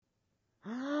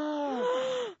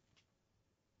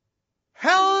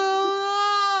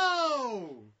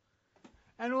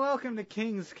welcome to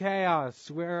King's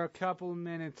Chaos. We're a couple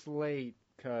minutes late,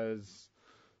 because,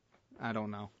 I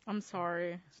don't know. I'm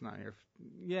sorry. It's not your...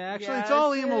 It's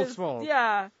all Emil's is. fault.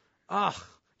 Yeah. Ugh,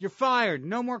 you're fired.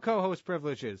 No more co-host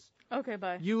privileges. Okay,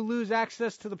 bye. You lose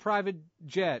access to the private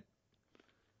jet.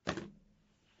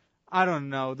 I don't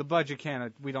know. The budget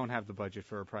can't... We don't have the budget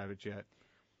for a private jet.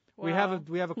 Wow.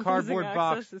 We have a cardboard Losing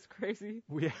box. access is crazy.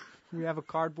 We have a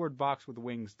cardboard box with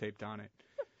wings taped on it.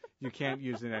 You can't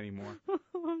use it anymore.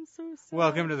 I'm so sad.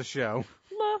 Welcome to the show.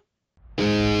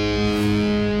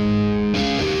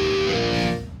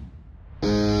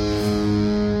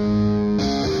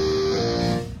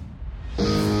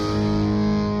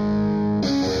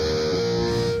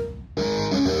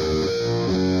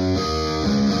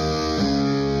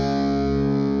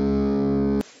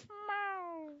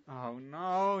 Oh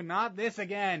no, not this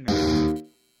again.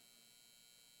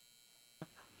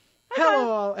 Hello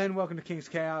all, and welcome to King's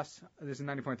Chaos. This is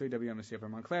 90.3 WMSC up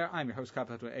in Montclair. I'm your host,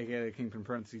 Cop, aka the King from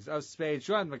parentheses of Spades,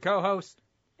 joined by my co-host.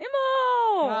 Emo!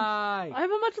 Hi! I have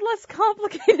a much less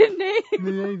complicated name.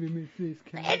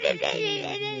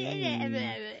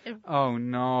 Oh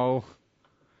no.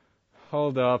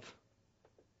 Hold up.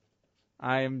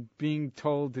 I am being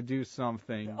told to do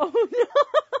something. Oh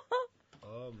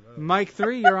no! Mike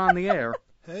 3, you're on the air.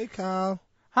 Hey, Kyle.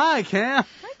 Hi, Cam.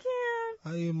 Hi,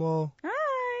 Cam. Hi, Emo. Hi.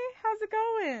 How's it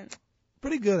going?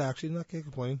 Pretty good, actually. Not can't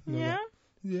complain. Yeah?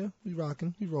 Yeah, we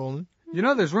rocking. We rolling. You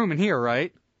know there's room in here,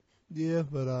 right? Yeah,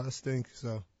 but I stink.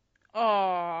 So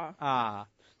Aw. Ah.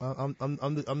 I'm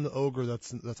the ogre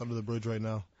that's under the bridge right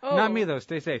now. Oh, Not me though.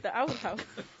 Stay safe. the outhouse.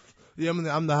 Yeah,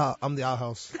 I'm the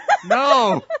outhouse.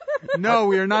 No. No,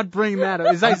 we are not bringing that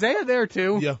up. Is Isaiah there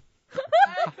too? Yeah, Hey,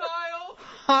 Kyle.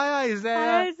 Hi, Isaiah.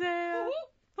 Hi, Isaiah.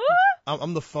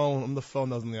 I'm the phone. I'm the phone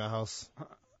that was in the outhouse.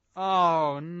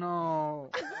 Oh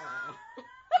no.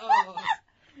 Oh,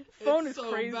 Phone it's is so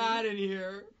crazy. bad in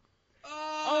here.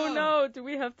 Oh no, do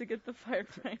we have to get the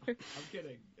firefighter? I'm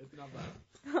kidding. It's not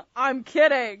bad. I'm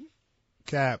kidding.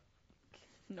 Cap.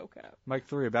 No cap. Mike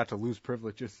 3 about to lose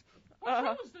privileges. What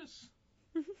show is this?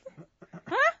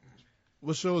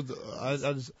 What show?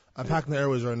 I'm packing the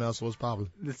airways right now, so what's popping?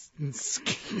 This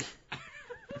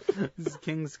is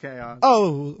King's Chaos.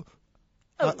 Oh,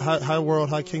 hi world,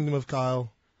 hi kingdom of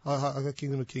Kyle, hi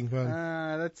kingdom of Kingpin.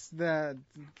 That's that.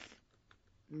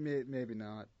 Maybe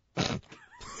not.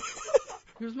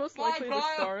 Who's most Bye, likely to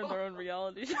Kyle. star in their own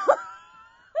reality show?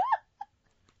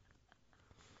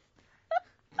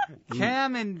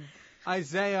 Cam and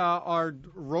Isaiah are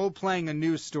role-playing a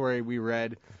news story we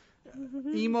read.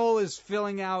 Emo is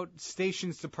filling out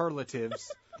station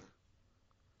superlatives.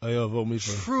 Hey, vote me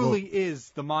for. Truly is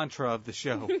the mantra of the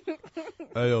show.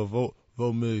 Hey, vote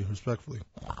me respectfully.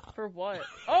 For what?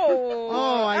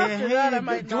 Oh, I after hate that I it.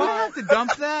 might Do I have to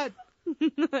dump that?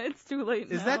 It's too late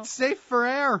now. Is that safe for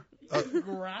air?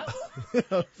 Growl?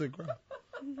 It's a crap.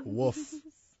 Woof.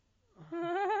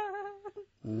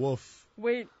 Woof.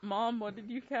 Wait, Mom, what did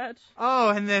you catch? Oh,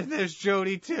 and then there's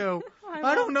Jody too. Hi,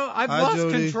 I don't know. I've Hi, lost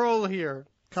Jody. control here.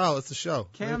 Kyle, it's the show.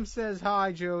 Cam says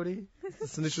hi, Jody.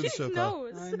 It's the nature of the show, She Kyle.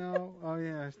 knows. I know. Oh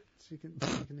yeah, she can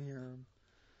hear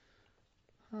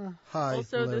him. Hi.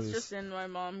 Also, hilarious. this just in, my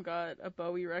mom got a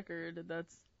Bowie record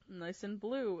that's nice and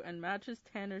blue and matches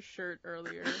Tanner's shirt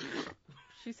earlier.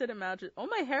 She said it matches. Oh,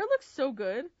 my hair looks so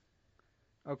good.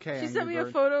 Okay. She Angry sent me a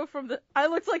Bird. photo from the. I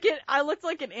looked like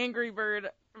an Angry Bird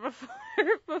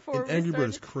before. And Angry we Bird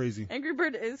is started. crazy. Angry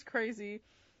Bird is crazy.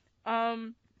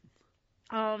 My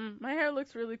hair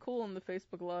looks really cool on the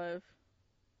Facebook Live.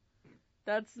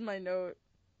 That's my note.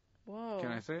 Whoa.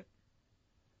 Can I say it?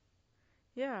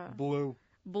 Yeah. Blue.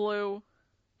 Blue.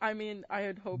 I mean, I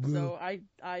had hoped Blue. so.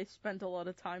 I spent a lot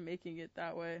of time making it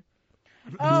that way.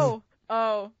 Oh.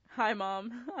 Hi,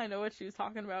 Mom. I know what she was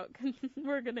talking about.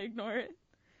 We're gonna ignore it.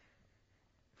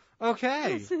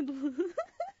 Okay.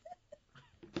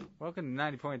 Welcome to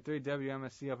 90.3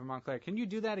 WMSC up in Montclair. Can you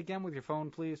do that again with your phone,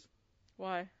 please?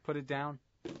 Why? Put it down.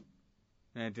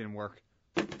 It didn't work.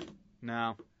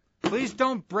 No. Please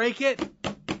don't break it.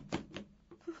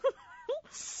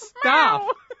 Stop.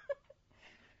 Meow.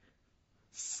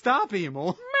 Stop,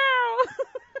 Emil.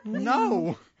 Meow.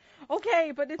 No.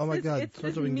 Okay, but it's Oh my this, God, it's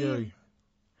Carter this and meme. Gary.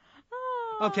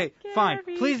 Oh, Okay, fine.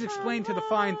 Gary, Please explain to the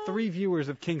fine come 3 viewers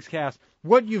of King's Cast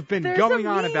what you've been There's going a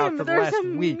on meme. about for the There's last a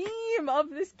week. meme of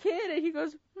this kid, and he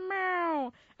goes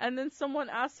meow, and then someone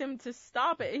asks him to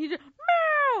stop it, and he just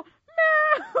meow,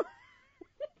 meow,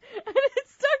 and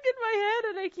it's stuck in my head,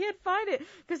 and I can't find it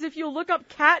because if you look up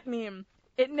cat meme,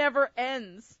 it never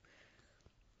ends.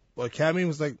 Well, cat meme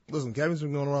was like, listen, cat meme's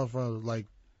been going around for like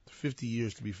 50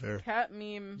 years, to be fair. Cat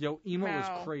meme. Yo, Emo Meow.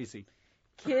 was crazy.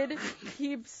 kid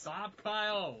keeps Stop,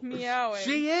 Kyle. meowing.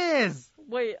 She is.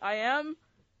 Wait, I am?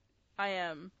 I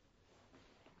am.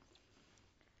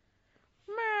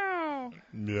 Meow.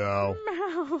 Meow.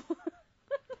 Meow.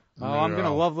 Oh, I'm gonna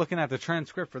Meow. love looking at the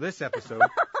transcript for this episode.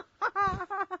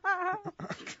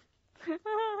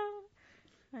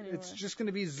 Anyway. It's just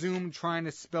gonna be Zoom trying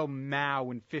to spell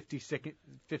Mao in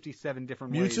 57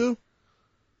 different ways. Mewtwo?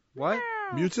 What?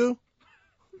 Mewtwo?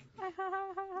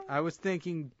 I was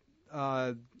thinking,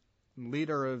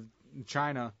 leader of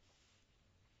China.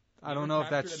 I don't know if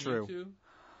that's true.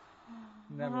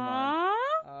 Never mind.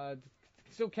 Huh?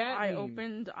 So cat. I meme.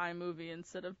 opened iMovie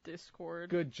instead of Discord.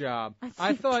 Good job. I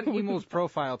I keep thought doing Emo's that.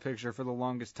 profile picture for the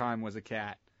longest time was a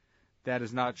cat. That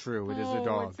is not true. It is a Oh,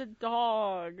 dog. it's a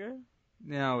dog.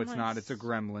 No, it's Nice. not. It's a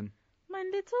gremlin. My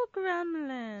little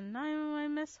gremlin. I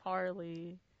miss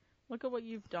Harley. Look at what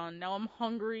you've done. Now I'm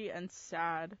hungry and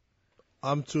sad.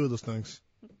 I'm two of those things.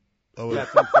 Oh, wait.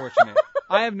 That's unfortunate.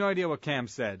 I have no idea what Cam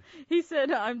said. He said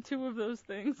I'm two of those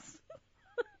things.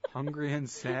 Hungry and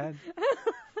sad?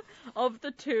 Of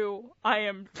the two, I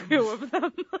am two of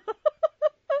them.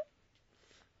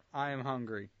 I am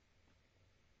hungry.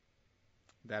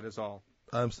 That is all.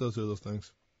 I'm still two of those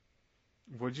things.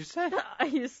 What'd you say? I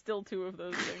is still two of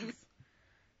those things.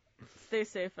 Stay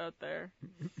safe out there.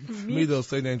 Me, though,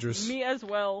 stay dangerous. Me as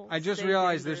well. I just Stay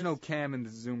realized there's dangerous. no Cam in the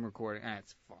Zoom recording.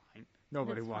 That's fine.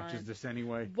 Nobody That's watches fine. this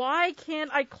anyway. Why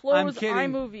can't I I'm close kidding.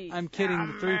 iMovie? I'm kidding.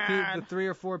 Ah, The three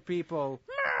or four people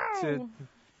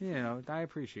man. to, I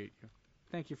appreciate you.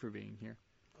 Thank you for being here.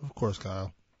 Of course,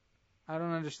 Kyle. I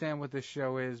don't understand what this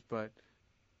show is, but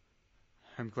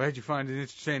I'm glad you find it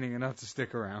entertaining enough to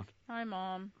stick around. Hi,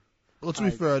 Mom. Well, to be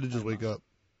fair, I did just wake up.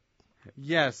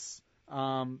 Yes.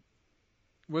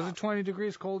 Was it 20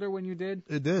 degrees colder when you did?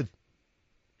 It did.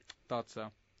 Thought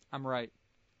so. I'm right.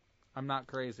 I'm not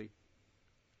crazy.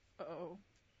 Oh.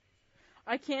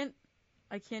 I can't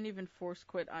even force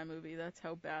quit iMovie. That's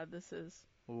how bad this is.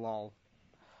 Lol.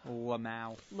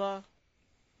 Lamau.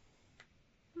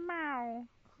 Meow.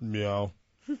 Meow.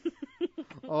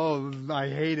 Oh, I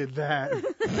hated that.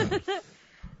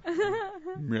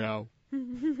 Meow.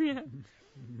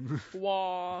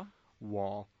 Wah.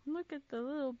 Wall. Look at the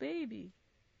little baby.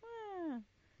 Ah.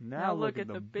 Now look at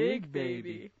the big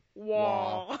baby.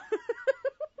 Wah.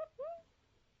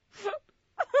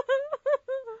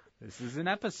 This is an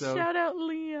episode. Shout out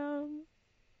Liam.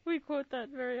 We quote that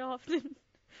very often.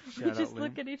 Shout We out just Liam.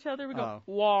 look at each other. We go, Oh.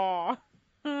 wah.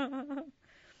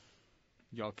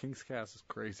 Y'all, King's Cast is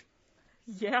crazy.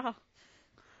 Yeah.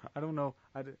 I don't know.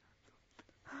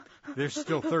 There's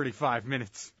still 35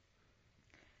 minutes.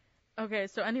 Okay,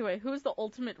 so anyway, who's the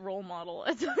ultimate role model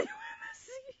at WMSC?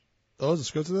 Oh, there's a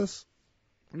script to this?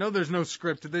 No, there's no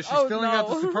script to this. She's Oh, filling out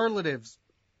the no. superlatives.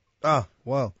 Ah,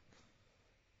 wow.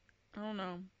 I don't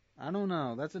know. I don't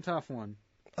know. That's a tough one.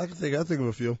 I think of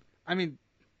a few. I mean,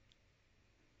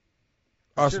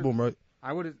 Awesome, Sure. boom, right?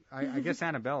 I guess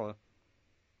Annabella.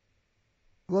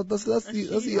 Well, that's the I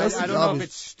don't know if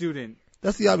it's student.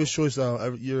 That's the obvious choice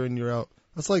every year in, year out.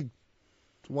 That's like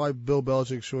why Bill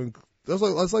Belichick showing. That's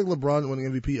like LeBron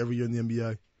winning MVP every year in the NBA. You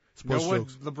know Sports what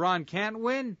jokes. LeBron can't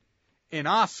win? An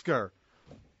Oscar.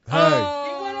 Hey,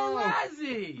 He won a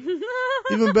Razzie.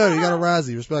 even better, you got a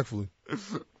Razzie, respectfully.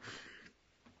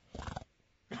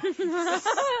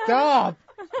 Stop!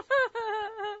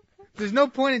 There's no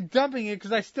point in dumping it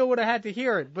because I still would have had to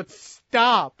hear it. But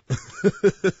stop!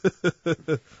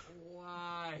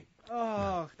 Why?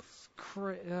 Oh,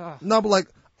 it's No, but like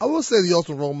I will say, the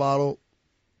ultimate role model.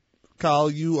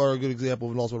 Kyle, you are a good example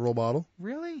of an ultimate role model.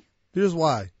 really? Here's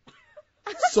why.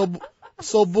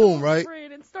 So boom, right?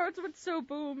 Afraid. It starts with so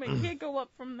boom. It can't go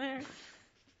up from there.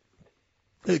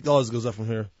 It always goes up from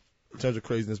here in terms of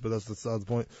craziness, but that's not the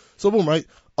point. So boom, right?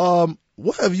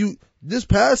 What have you this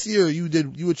past year?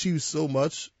 You achieved so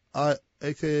much.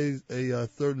 AKA a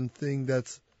third thing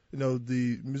that's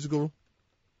the musical.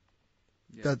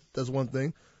 Yes. That's one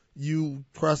thing. You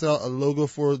crossed out a logo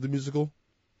for the musical,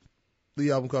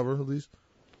 the album cover at least.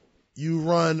 You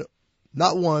run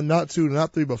not one, not two,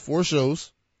 not three, but 4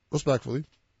 shows, respectfully.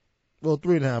 Well,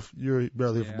 3.5. You're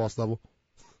barely here for Yeah. boss level.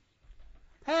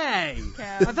 Hey!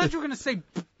 Cam. I thought you were going to say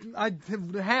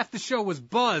half the show was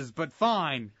buzz, but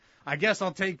fine. I guess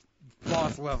I'll take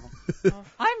boss level.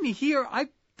 I'm here. I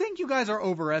think you guys are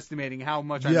overestimating how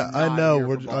much I'm Yeah, not I know. here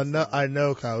for boss level. I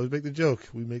know, Kyle. We make the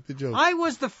joke. I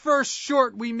was the first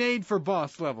short we made for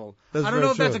boss level. That's I don't very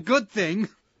know if that's true. a good thing.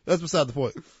 That's beside the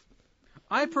point.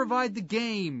 I provide the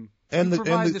game. And you the-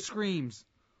 provide and the screams.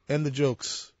 And the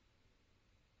jokes,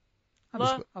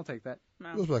 I'll take that.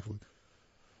 No. respectfully.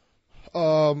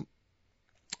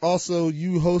 Also,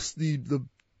 you host the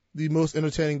the most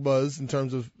entertaining Buzz in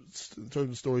terms of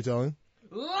storytelling.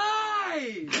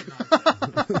 Lies!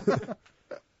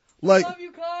 Like Love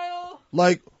you, Kyle.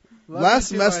 like Love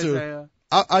last you too, semester,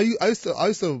 Isaiah. I used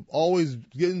to always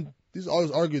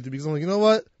always argue with you because I'm like, you know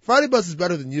what? Friday Buzz is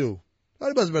better than you.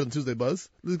 Friday Buzz is better than Tuesday Buzz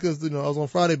because I was on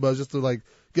Friday Buzz just to like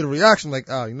get a reaction. Like,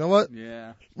 you know what?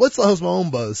 Yeah. Let's host my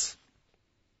own Buzz.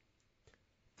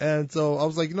 And so I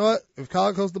was like, you know what? If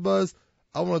Kyle hosts the Buzz,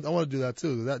 I want to do that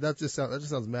too. That just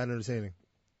sounds mad entertaining.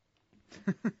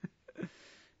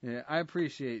 Yeah, I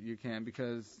appreciate you, Cam,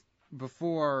 because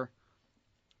before,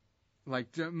 like,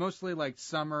 mostly like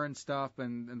summer and stuff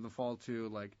and the fall too,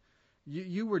 like,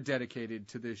 you were dedicated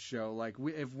to this show. Like,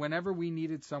 whenever we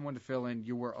needed someone to fill in,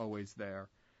 you were always there.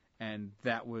 And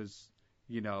that was,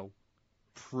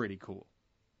 pretty cool.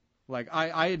 Like,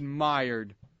 I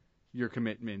admired your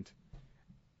commitment.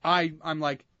 I'm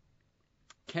like,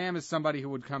 Cam is somebody who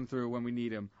would come through when we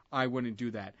need him. I wouldn't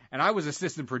do that. And I was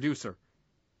assistant producer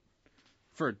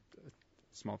for a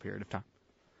small period of time.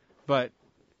 But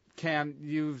Cam,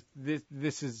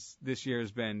 this year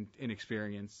has been an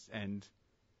experience, and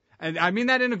I mean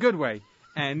that in a good way.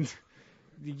 And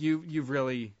you've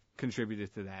really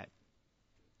contributed to that.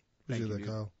 Thank Appreciate you,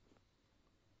 that, Kyle.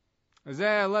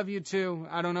 Isaiah, I love you too.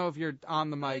 I don't know if you're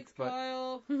on the mic, Thanks, but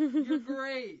Kyle. You're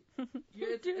great.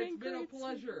 It's doing been a great,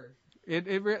 pleasure.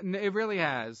 it really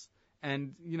has.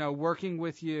 And working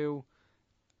with you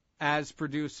as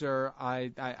producer,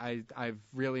 I've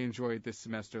really enjoyed this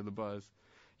semester of the Buzz.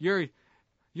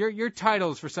 Your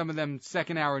titles for some of them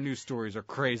second hour news stories are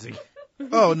crazy.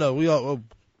 Oh no,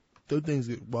 those things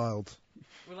get wild.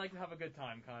 We like to have a good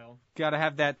time, Kyle. Gotta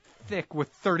have that thick with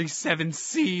 37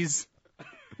 C's.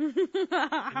 And you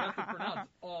have to pronounce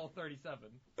all 37.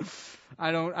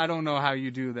 I don't know how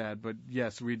you do that, but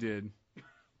yes, we did.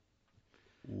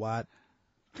 What?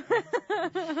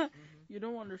 You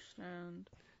don't understand.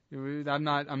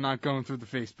 I'm not going through the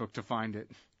Facebook to find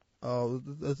it. Oh,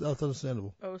 that's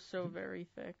understandable. Oh, so very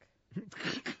thick.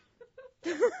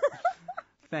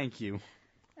 Thank you.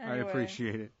 I Anyway,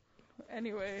 appreciate it.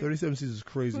 Anyway, 37 seasons is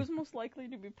crazy. who's most likely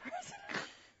to be president?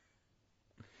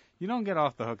 You don't get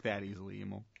off the hook that easily,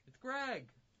 Emil. It's Greg.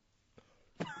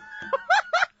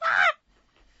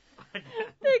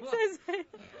 Thanks, Isaiah.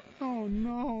 Oh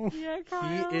no. Yeah,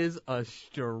 Kyle. a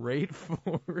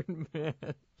straightforward man.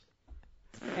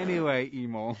 Anyway,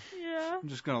 Emil, Yeah. I'm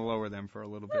just gonna lower them for a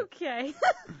little bit. Okay.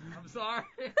 I'm sorry.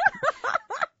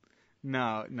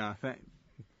 No.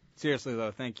 Seriously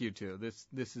though, thank you too.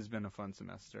 This has been a fun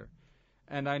semester,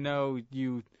 and I know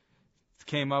you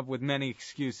came up with many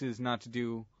excuses not to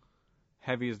do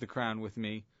Heavy as the Crown with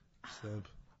me. Simp.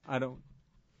 I don't.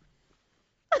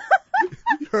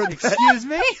 You heard that? Excuse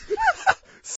me?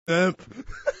 Simp.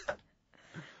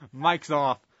 Mic's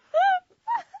off.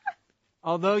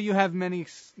 Although you had many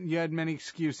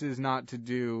excuses not to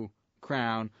do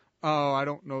Crown. Oh, I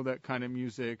don't know that kind of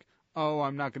music. Oh,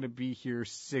 I'm not going to be here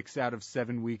 6 out of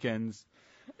 7 weekends.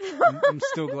 I'm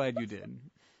still glad you did.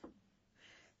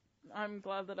 I'm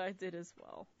glad that I did as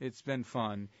well. It's been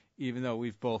fun, even though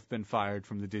we've both been fired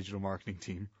from the digital marketing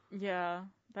team. Yeah,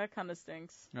 that kind of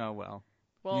stinks. Oh, well.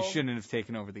 Well, You shouldn't have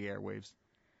taken over the airwaves.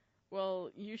 Well,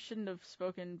 you shouldn't have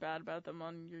spoken bad about them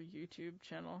on your YouTube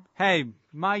channel. Hey,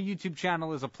 my YouTube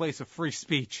channel is a place of free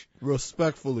speech.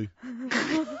 Respectfully.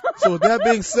 So with that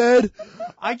being said,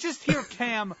 I just hear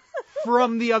Cam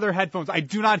from the other headphones. I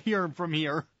do not hear him from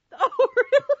here. Oh,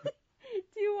 really?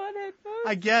 Do you want headphones?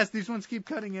 I guess these ones keep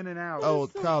cutting in and out. oh,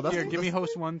 Kyle, that's Here, give me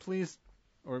host 1, please.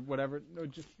 Or whatever. No,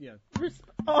 just, yeah.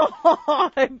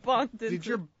 Oh, I bumped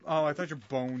into. I thought your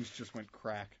bones just went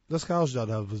crack. that's Kyle's job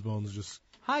to have his bones just.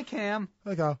 Hi, Cam.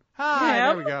 Hi, Kyle. Hi,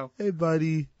 Cam? there we go. Hey,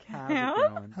 buddy. How's Cam? it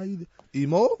going? How you?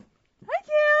 Emo? Hi,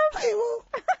 Cam. Hi,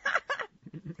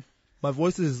 Emo. My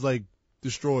voice is like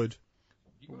destroyed.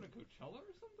 You go to Coachella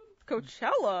or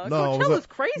something? Coachella? No, Coachella's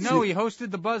crazy. No, he hosted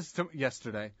the Buzz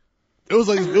yesterday. It was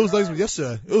like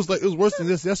yesterday. It was worse than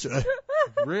this yesterday.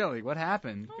 Really? What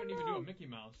happened? You couldn't even do a Mickey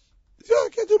Mouse. Yeah, I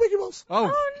can't do Mickey Mouse.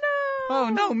 Oh, Oh, no. oh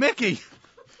no, Mickey.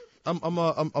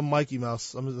 I'm Mikey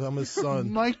Mouse. I'm his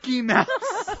son. Mikey Mouse.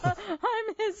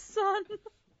 I'm his son.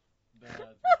 That's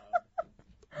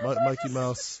odd. Mikey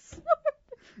Mouse.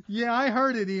 Yeah, I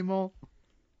heard it, Emil.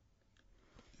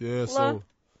 Yeah, Love. so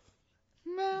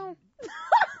Meow. Meow.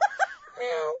 I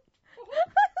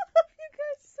love you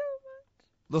guys so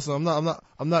much. listen,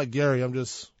 I'm not Gary. I'm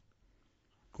just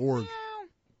Gorg.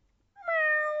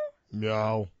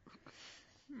 Meow.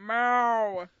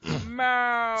 Meow.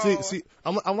 Meow. See,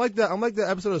 I'm like that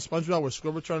episode of SpongeBob where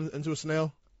Squidward turns into a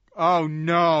snail. Oh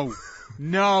no,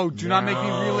 no! Do not make me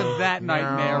relive that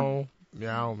nightmare.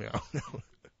 Meow, meow, meow.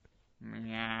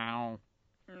 Meow.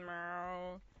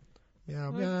 Meow.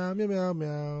 Meow, meow, meow, meow,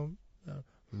 meow.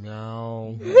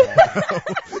 Meow.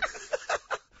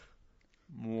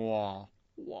 Wah.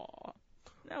 Wah.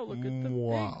 Now look at the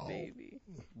Wow. big baby.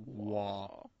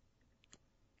 Wah.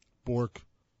 Bork.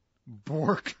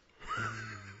 Bork.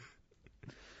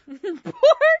 Bork.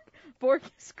 Bork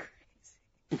is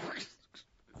crazy.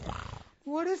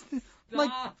 What is this?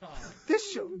 Like,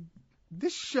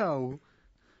 this show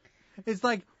it's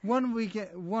like one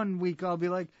week I'll be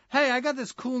like, hey, I got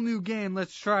this cool new game,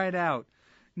 let's try it out.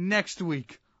 Next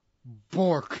week,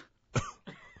 Bork.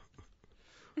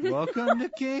 Welcome to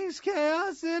King's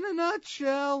Chaos in a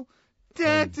nutshell.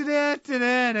 Da, da, da, da,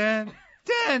 da, da,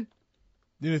 da.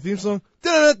 You need a theme song?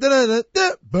 Da, da, da, da,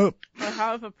 da, boom. I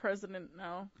have a president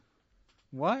now.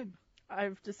 What?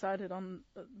 I've decided on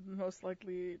most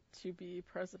likely to be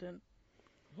president.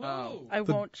 Oh. I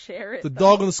won't share it. The though.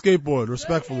 dog on the skateboard,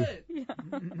 respectfully. Yeah.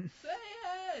 Say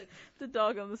it. The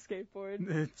dog on the skateboard.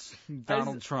 It's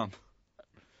Donald Trump.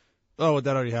 Oh,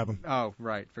 that already happened. Oh,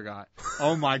 right, forgot.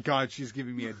 Oh my God, she's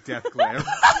giving me a death glare.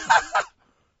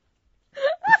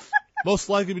 Most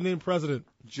likely to be named president.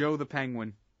 Joe the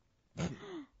Penguin.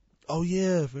 Oh,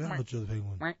 yeah, I forgot about Joe the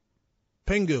Penguin.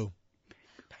 Pengu.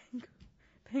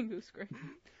 Pengu's great.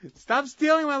 Stop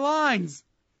stealing my lines.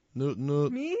 Noot,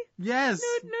 noot. Me? Yes.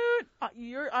 Noot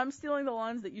noot. I'm stealing the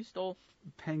lines that you stole.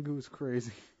 Pengu's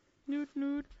crazy. Noot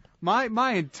noot.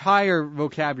 My entire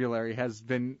vocabulary has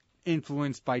been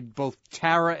influenced by both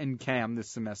Tara and Cam this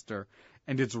semester,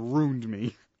 and it's ruined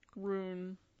me.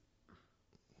 Rune.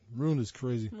 Rune is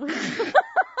crazy.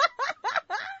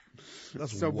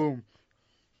 That's So boom.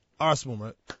 Alright, so boom,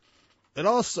 right? It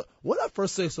also, when I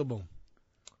first say so boom,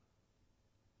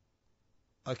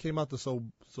 I came out to so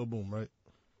boom, right?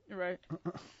 You're right.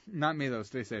 Not me though.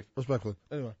 Stay safe. Respectfully.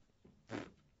 Anyway.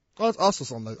 Oh, it's also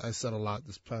something that I said a lot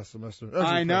this past semester.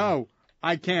 I know.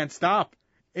 I can't stop.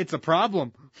 It's a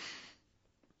problem.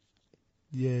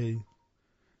 Yay.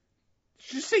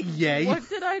 Did you say yay? What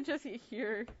did I just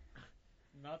hear?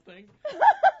 Nothing.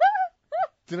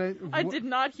 Did I did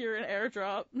not hear an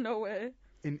airdrop. No way.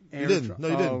 An You didn't. No,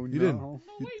 you didn't. Oh, You didn't. no.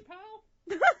 No, wait, pal.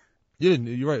 You didn't.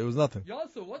 You're right. It was nothing. Yo,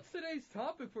 so what's today's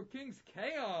topic for King's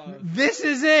Chaos? This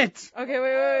is it. Okay,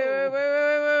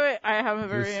 wait. I have a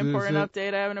very This is important it.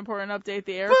 update. I have an important update.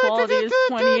 The air quality is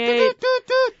 28.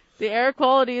 The air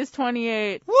quality is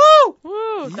 28. Woo!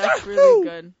 Woo, that's Yahoo! really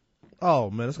good.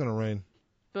 Oh, man, it's going to rain.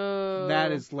 Boo.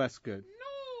 That is less good.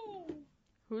 No.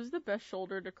 Who's the best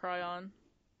shoulder to cry on?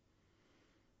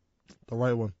 The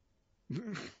right one.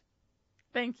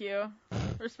 Thank you.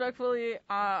 Respectfully,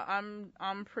 I'm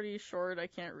pretty short. I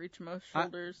can't reach most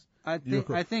shoulders. I You're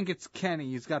think it's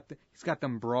Kenny. He's got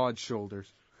them broad shoulders.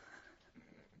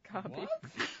 Copy.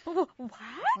 What? What?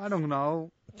 I don't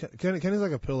know. Kenny's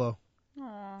like a pillow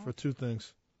Aw. for two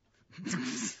things.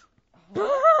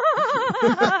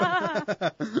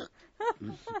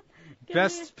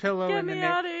 Best pillow Get in the me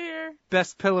out of here.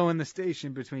 best pillow in the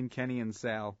station between Kenny and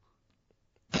Sal.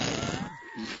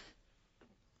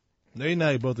 They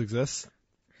now both exist.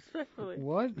 Respectfully.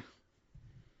 What?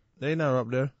 They now are up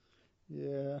there.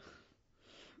 Yeah.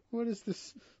 What is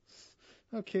this?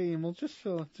 Okay, Emil,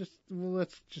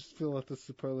 let's just fill out the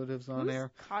superlatives on Who's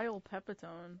air. Kyle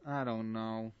Pepitone? I don't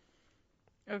know.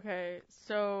 Okay,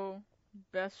 so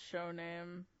best show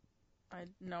name.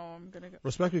 I'm gonna go.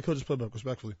 Respectfully, could just play back.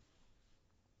 Respectfully.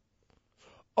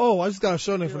 Oh, I just got a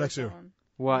show name for feel like next year. that one.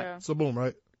 What? Yeah, So boom,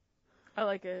 right? I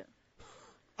like it.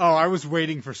 Oh, I was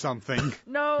waiting for something.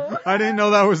 No, I didn't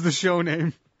know that was the show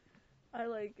name. I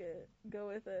like it. Go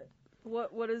with it.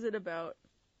 What is it about?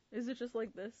 Is it just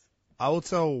like this? I will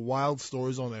tell wild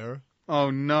stories on air. Oh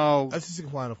no. FCC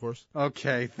compliant, of course.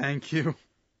 Okay, thank you.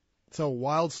 Tell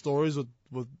wild stories with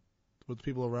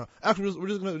people around. Actually, we're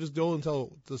just gonna go and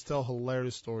tell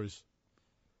hilarious stories.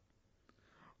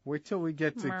 Wait till we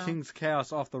get to Meow. King's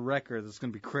Chaos off the record. It's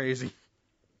gonna be crazy.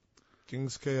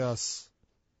 King's Chaos.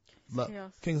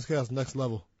 Chaos. King's Chaos next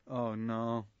level. Oh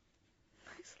no.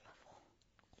 Next level.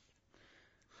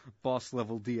 Boss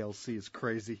level DLC is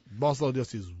crazy. Boss Level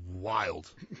DLC is wild.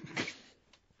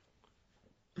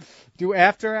 Do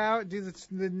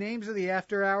the names of the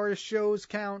after hours shows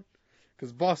count?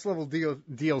 Because Boss level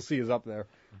DLC is up there.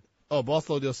 Oh, Boss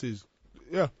Level DLCs.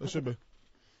 Yeah, it should be.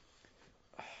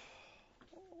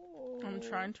 I'm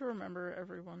trying to remember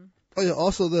everyone. Oh yeah.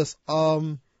 Also this.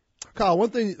 Kyle, one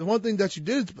thing that you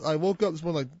did. I woke up this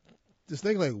morning just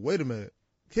thinking like, wait a minute.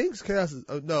 King's Chaos is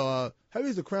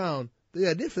Heavy's the Crown. The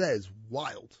idea for that is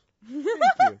wild. Thank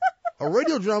you. A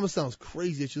radio drama sounds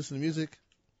crazy if you listen to music.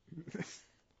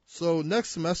 So next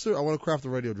semester, I want to craft a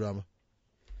radio drama.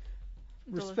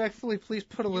 Respectfully, please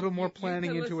put a little more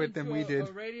planning you can into it listen than to we did.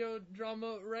 A radio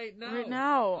drama right now. Right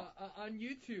now. On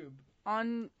YouTube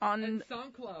on and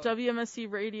SoundCloud. WMSC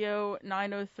Radio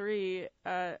 903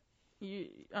 on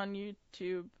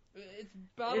YouTube. It's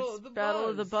Battle of the Battle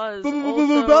of the Buzz.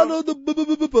 Battle of the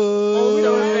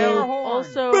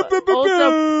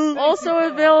Also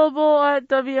available at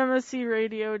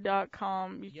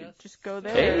WMSCRadio.com. You could just go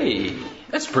there. Hey,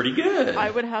 that's pretty good.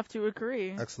 I would have to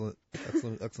agree. Excellent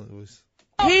voice.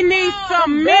 He needs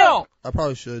some milk. I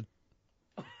probably should.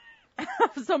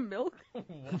 Some milk.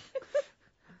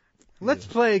 Let's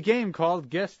play a game called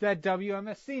Guess That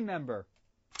WMSC Member.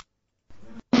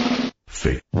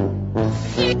 Fake.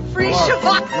 Free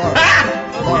Shabbat.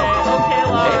 Okay,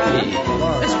 Laura. Hey,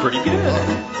 that's pretty good.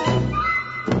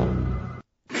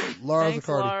 Laura Thanks,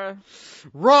 Zaccardi. Laura.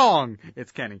 Wrong.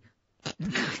 It's Kenny.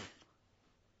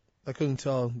 I couldn't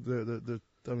tell.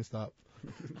 Let me stop.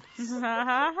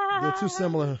 They're They're too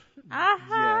similar.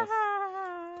 Yes.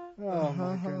 Oh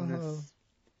my goodness.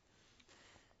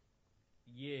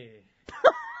 Yeah.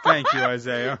 Thank you,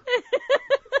 Isaiah.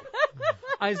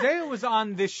 Isaiah was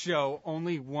on this show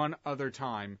only one other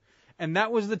time, and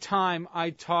that was the time I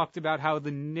talked about how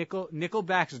the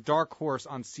Nickelback's Dark Horse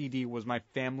on CD was my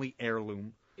family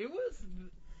heirloom. It was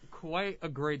quite a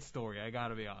great story, I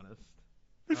gotta be honest.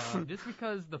 Just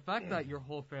because the fact that your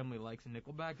whole family likes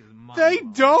Nickelback is They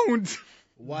mind-blowing. don't.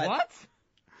 What?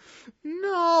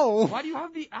 No. Why do you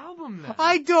have the album then?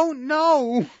 I don't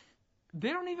know. They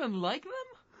don't even like them?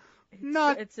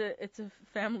 Not. It's a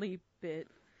family bit.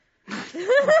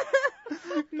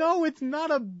 No, it's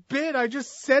not a bit. I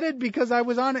just said it because I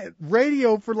was on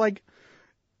radio for like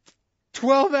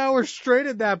 12 hours straight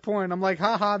at that point. I'm like,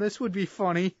 haha, this would be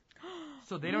funny.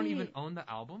 So they don't even own the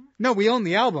album? No, we own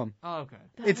the album. Oh, okay.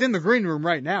 It's in the green room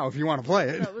right now if you want to play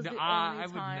it. That was the I only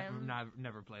would time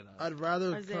never play that. I'd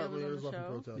rather Isaiah cut was on layers the off in show.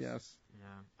 protest. Yes. Yeah.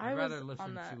 I I'd rather was listen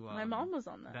on that. to My mom was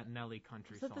on that. that Nelly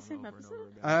country Was that the song same over and episode?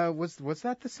 over again. Was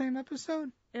that the same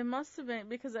episode? It must have been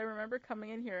because I remember coming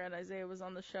in here and Isaiah was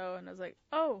on the show and I was like,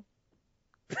 oh.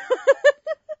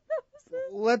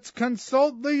 Let's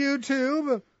consult the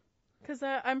YouTube. Because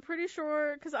I'm pretty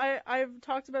sure, because I've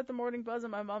talked about the Morning Buzz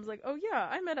and my mom's like, oh yeah,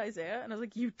 I met Isaiah. And I was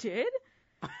like, you did?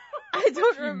 I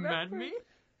don't You remember. met me?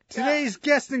 Today's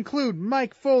guests include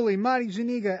Mike Foley, Marty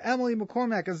Janiga, Emily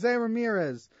McCormack, Isaiah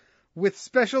Ramirez, with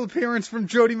special appearance from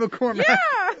Jody McCormack. Yeah!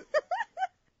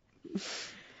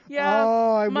 Yeah,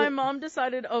 Oh, my mom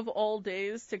decided of all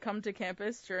days to come to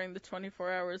campus during the 24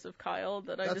 hours of Kyle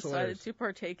that I That's decided hilarious. to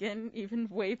partake in, even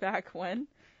way back when.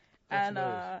 That's And,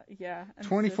 hilarious. yeah. and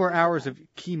 24 so- hours of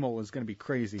chemo is going to be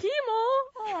crazy. Chemo!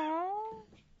 Aww.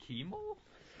 Chemo?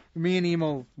 Me and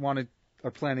Emo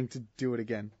are planning to do it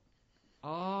again.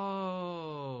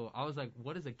 Oh, I was like,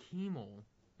 what is a chemo?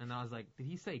 And I was like, did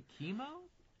he say chemo?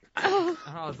 And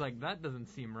I was like, that doesn't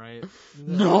seem right.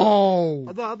 No!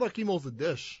 I thought chemo's a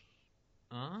dish.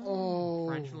 Oh,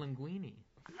 French linguine.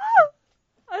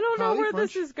 I don't know Probably where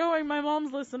French. this is going. My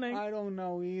mom's listening. I don't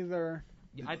know either.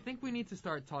 Yeah, I think we need to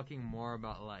start talking more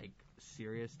about like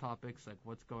serious topics, like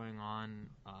what's going on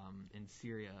in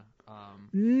Syria.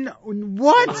 No,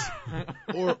 what?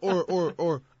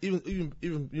 Or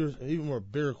even more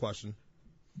bigger question.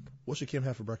 What should Kim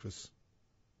have for breakfast?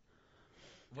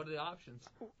 What are the options?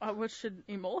 What should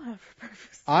Emol have for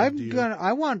breakfast? I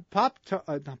want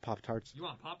not Pop-Tarts. You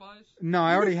want Popeyes? No,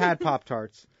 I already had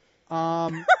Pop-Tarts.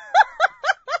 I'm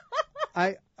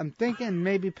thinking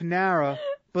maybe Panera,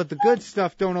 but the good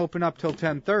stuff don't open up till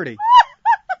 10:30.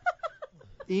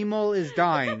 Emil is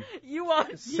dying. You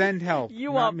want Send help.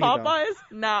 You Not want me, though. Popeyes?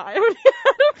 Nah, I already had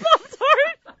a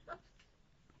Pop-Tart.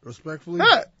 Respectfully,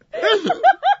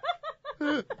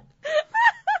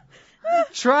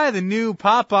 Try the new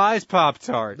Popeyes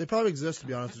Pop-Tart. they probably exist, to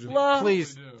be honest with you.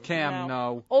 Please, They do. Cam,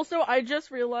 no. Also, I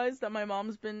just realized that my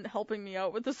mom's been helping me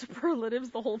out with the superlatives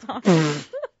the whole time.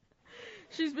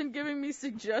 She's been giving me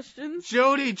suggestions.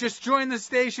 Jody, just join the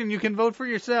station. You can vote for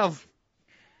yourself.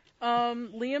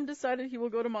 Liam decided he will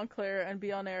go to Montclair and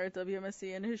be on air at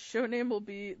WMSC, and his show name will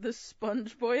be the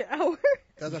Sponge Boy Hour.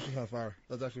 That's actually kind of fire.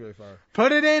 That's actually really fire.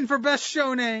 Put it in for best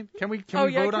show name. Can we vote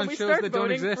can on we shows start that don't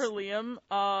voting exist? for Liam?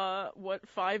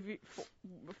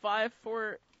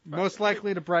 For Most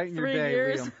likely to brighten your 3 day,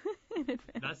 years. Liam. in advance.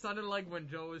 That sounded like when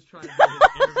Joe was trying to get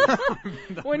his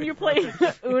interview. When you play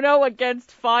Uno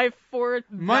against 5-4.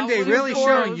 Monday was really the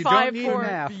showing you don't need 5-4.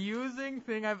 math. confusing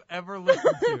thing I've ever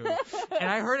listened to. And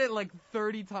I heard it like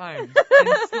 30 times. And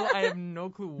still I have no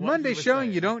clue what Monday he was showing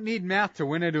saying. you don't need math to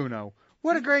win at Uno.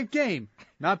 What a great game.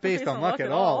 Not based on luck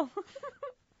at all. Oh,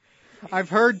 I've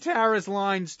heard Tara's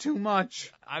lines too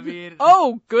much. I mean,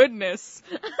 Oh, goodness.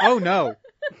 Oh no.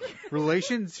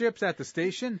 Relationships at the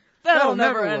station? That'll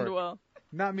never never end work. well.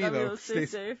 Not me, Love though. you, stay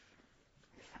safe.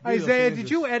 Isaiah, did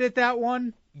you edit that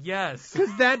one? Yes.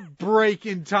 Because that break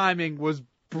in timing was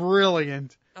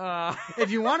brilliant. Uh,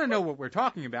 If you want to know what we're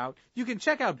talking about, you can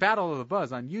check out Battle of the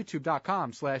Buzz on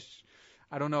youtube.com/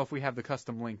 I don't know if we have the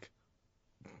custom link.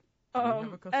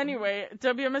 have a custom Anyway,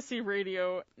 WMSC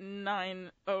Radio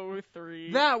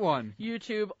 903. That one.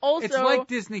 YouTube. Also, It's like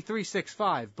Disney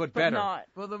 365, but but better. not.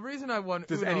 well, the reason I won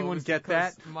Does Uno anyone was get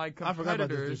because that? my I forgot about the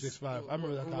competitors 365. I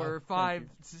remember that, Kyle. were Thank 5, you.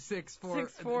 6, 4,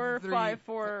 6, 4, 3, 5,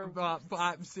 4,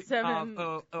 5, 6, 7.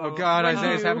 Oh, God, Uno.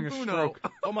 Isaiah's having a Uno. stroke.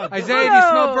 Oh my Isaiah, God. you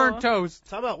smell burnt toast.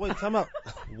 Time out. Wait, time out.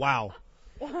 Wow.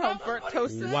 Wow, burnt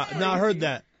toast. Wow. Now I heard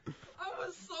that. I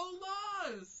was so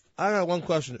lost. I got one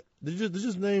question. Did you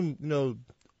just name,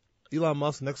 Elon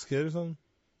Musk's next kid or something?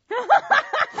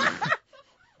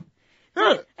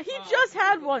 He just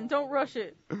had one. Don't rush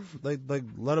it. Like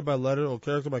letter by letter or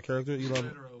character by character? Elon,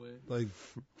 Literally. like,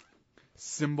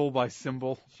 Symbol by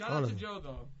symbol. Shout out to Joe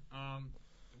though.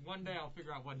 One day I'll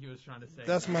figure out what he was trying to say.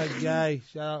 that's my guy.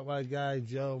 Shout out my guy,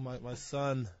 Joe, my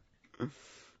son.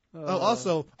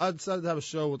 Also, I decided to have a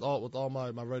show with all my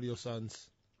radio sons.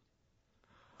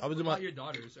 I would What do my. about your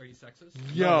daughters? Are you sexist?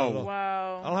 Yo. I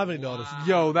Wow. don't have any daughters.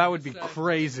 Yo, that would be Said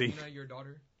crazy. Selena, your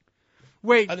daughter?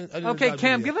 Wait, I didn't okay, decide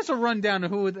Cam, yet. give us a rundown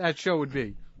of who that show would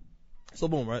be. So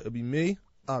boom, right? It'd be me,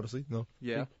 obviously. No.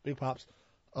 Yeah. Big Pops.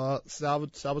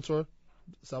 Salvatore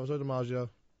DiMaggio,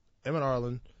 Emmett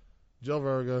Arlen, Joe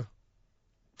Verga,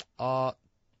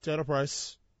 Tanner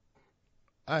Price.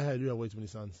 You have way too many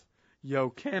sons.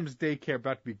 Yo, Cam's daycare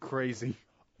about to be crazy.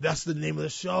 That's the name of the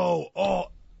show. Oh,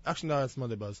 actually, no, it's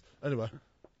Monday Buzz. Anyway.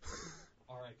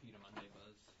 R.I.P. to Monday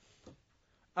Buzz.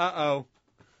 Uh-oh.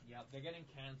 Yep, they're getting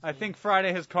canceled. I think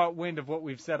Friday has caught wind of what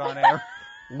we've said on air.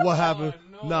 What happened?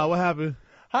 no. Nah, what happened?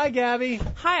 Hi, Gabby.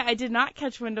 Hi, I did not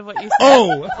catch wind of what you said.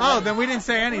 Oh! Oh, then we didn't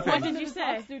say What anything. did you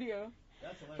say? Studio.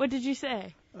 What did you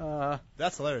say?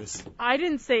 That's hilarious. I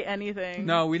didn't say anything.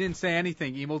 No, we didn't say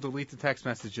anything. Emo, delete the text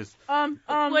messages.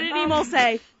 What did Emil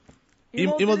say?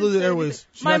 Emo Emo didn't did the say airways. anything.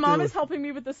 She My knocked mom it is helping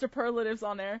me with the superlatives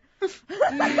on air.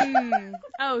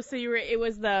 Oh, so it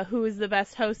was the who is the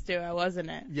best host duo, wasn't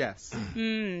it? Yes.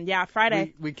 Yeah,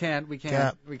 Friday. We can't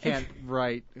Cap.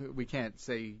 write, we can't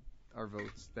say our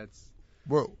votes. That's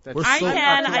We're I so,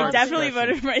 can. up to our I definitely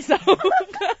discretion. voted for myself.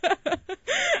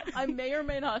 I may or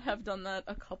may not have done that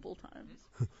a couple times.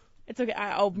 It's okay.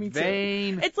 Me too.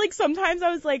 vain. It's like sometimes I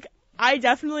was like, I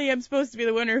definitely am supposed to be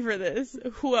the winner for this.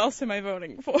 Who else am I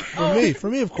voting for? For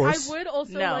me, of course. I would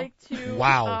also No. like to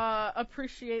Wow.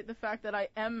 appreciate the fact that I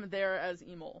am there as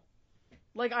Emil.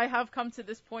 Like, I have come to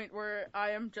this point where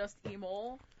I am just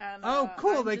Emil. And, Oh,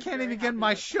 cool. I'm they just can't very even get happy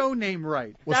my with it. show name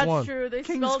right. Which That's one? true. They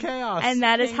King's spelled Chaos. And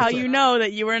that is how you know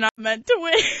that you were not meant to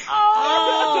win.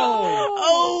 Oh!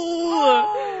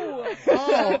 Oh!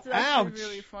 That's actually ouch.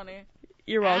 really funny.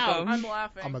 You're welcome. I'm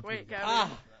laughing. I'm a- Wait,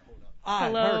 Gabby.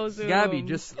 Hello, Zoom. Gabby,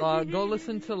 just go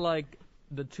listen to like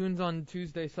the Tunes on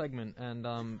Tuesday segment,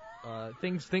 and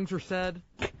things were said.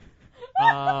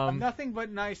 Nothing but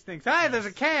nice things. Hey, there's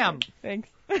a Cam. Thanks.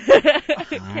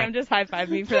 Cam just high-fived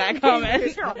me for that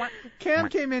comment. Cam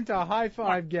came in to high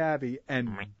five Gabby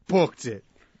and booked it.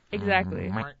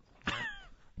 Exactly.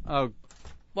 Oh,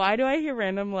 Why do I hear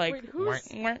random Wait, who's...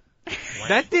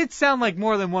 that did sound like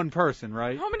more than one person,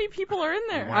 right? How many people are in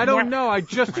there? I don't know. I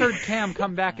just heard Cam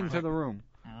come back into the room.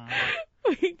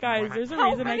 Wait, guys, there's a How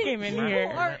reason I many came in people here.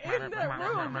 are in that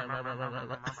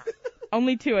room?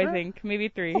 Only 2, I think. Maybe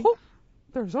 3.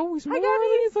 There's always more Gabby.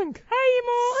 than you think. Hi,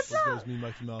 Emo. What's There's me,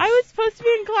 Mikey Mouse. I was supposed to be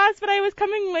in class, but I was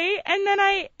coming late, and then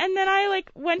I like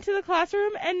went to the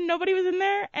classroom, and nobody was in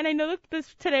there, and I know that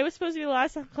today was supposed to be the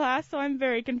last class, so I'm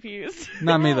very confused.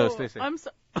 Not me though, Oh, Stacey. I'm so...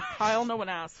 Kyle, no one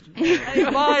asked.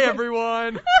 Bye,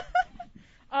 everyone.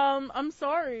 I'm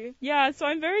sorry. Yeah, so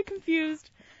I'm very confused.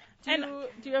 Do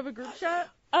you have a group chat?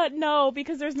 No,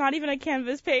 because there's not even a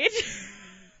Canvas page.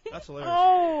 That's hilarious.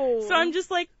 Oh. So I'm just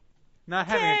like, Not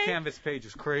having a Okay. Canvas page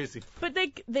is crazy. but they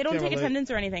don't Can't take relate. attendance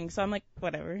or anything, so I'm like,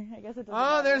 whatever. I guess it doesn't Oh,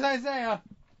 matter. there's Isaiah.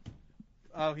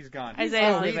 Oh, he's gone.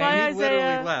 Isaiah's oh, leaving. He Bye, literally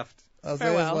Isaiah. left.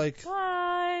 Farewell.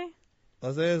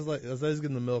 Isaiah's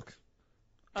getting the milk.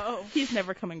 Oh. He's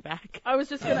never coming back. I was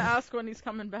just gonna ask when he's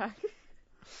coming back.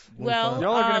 Well,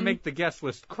 Y'all are gonna make the guest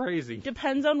list crazy.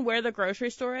 depends on where the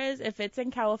grocery store is. If it's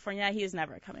in California, he's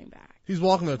never coming back. He's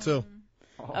walking there too.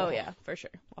 Oh yeah, for sure,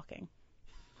 walking.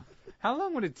 How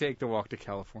long would it take to walk to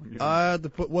California? I had to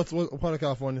put what part of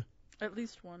California? At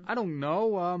least one. I don't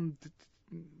know.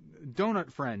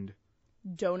 Donut Friend.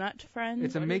 Donut friend.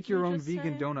 It's a What make did you your own just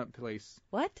vegan say? donut place.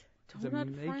 What?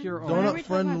 Donut make friend? your own. Why are we Donut talking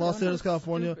friend in about Los donuts? Angeles,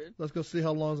 California. Stupid. Let's go see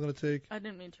how long it's gonna take. I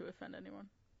didn't mean to offend anyone.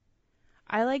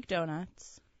 I like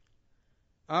donuts.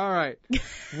 All right.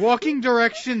 Walking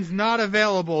directions not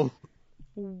available.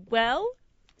 Well,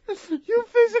 You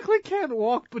physically can't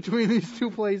walk between these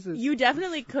two places. you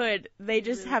definitely could. They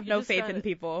just have You no just faith gotta- in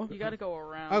people. You gotta go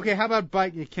around. Okay, how about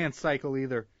bike? You can't cycle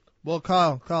either. Well,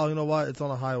 Kyle, you know what? It's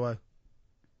on a highway.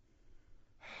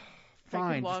 I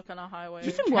Fine. can walk on a highway.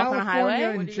 You can walk on a California highway.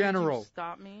 in What, are you general. gonna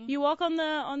stop me? You walk on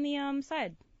the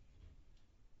side.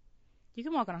 You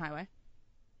can walk on a highway.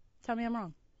 Tell me I'm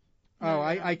wrong. Oh,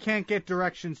 I can't get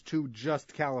directions to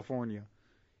just California.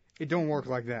 It don't work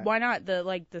like that. Why not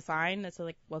the sign that says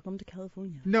like "Welcome to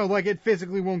California"? No, like it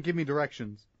physically won't give me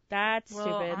directions. That's Well,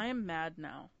 stupid. I am mad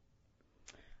now.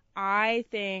 I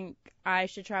think I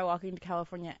should try walking to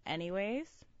California anyways.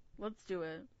 Let's do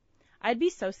it. I'd be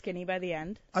so skinny by the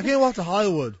end. I can't walk to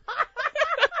Hollywood.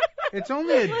 It's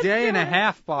only a day and a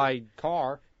half by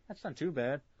car. That's not too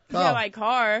bad. Yeah, Kyle, my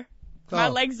car. My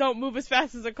Kyle, legs don't move as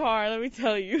fast as a car. Let me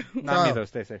tell you. Not me Kyle. though.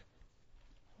 Stay safe.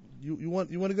 you want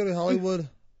to go to Hollywood?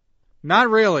 Not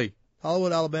really.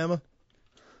 Hollywood, Alabama?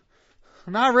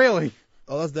 Not really.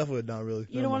 Oh, that's definitely not really.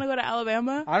 You don't want to go to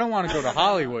Alabama? I don't want to go to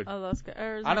Hollywood. Alaska,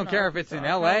 Arizona. I don't care if it's in LA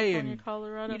California, and-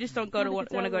 Colorado. You just don't go to want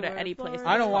to go to any place.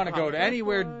 I don't want to go to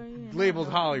anywhere labeled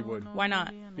Hollywood Why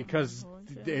not? because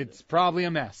it's probably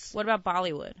a mess. What about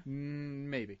Bollywood?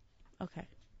 Maybe. Okay,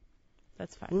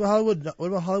 that's fine. What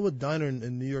about Hollywood Diner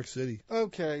in New York City?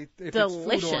 Okay, if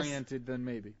Delicious. it's food oriented, then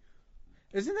maybe.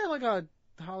 Isn't there like a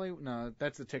Hollywood? No,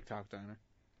 that's the TikTok diner,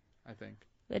 I think.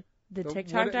 The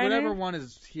TikTok diner? Whatever one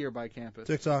is here by campus.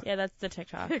 TikTok. Yeah, that's the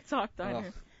TikTok. TikTok diner.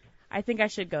 Ugh. I think I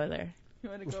should go there. You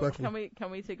want to go? Respectfully. Can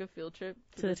we take a field trip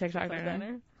To the TikTok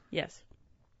diner? Yes,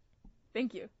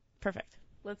 Thank you. perfect.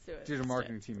 Let's do it. Dude, the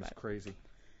marketing team is crazy.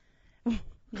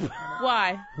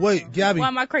 Why? Wait, Gabby. Why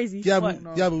am I crazy? Gabby,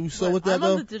 What? Gabby, so But with that I'm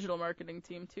though, on the digital marketing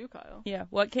team too, Kyle. Yeah.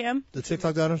 What, Cam? the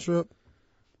TikTok diner trip.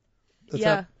 That's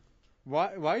Yeah. hap-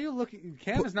 Why are you looking?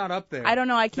 Cam is not up there. I don't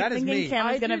know. I keep That is thinking me. Cam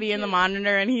I is gonna do be in the too.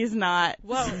 monitor, and he's not.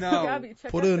 Well, No. Gabby,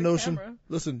 check Put out it in the Notion. camera.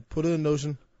 Listen, put it in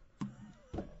Notion.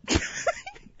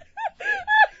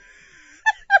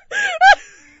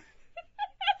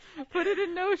 Put it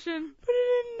in Notion. Put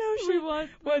it in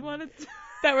Notion. We want it.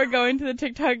 That we're going to the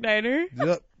TikTok diner.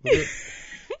 Yep. put it-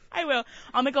 I will.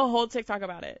 I'll make a whole TikTok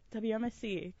about it.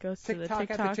 WMSC goes to the TikTok at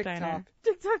the TikTok TikTok. diner.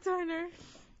 TikTok diner.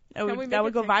 That Can we would, make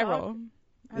a go TikTok? viral.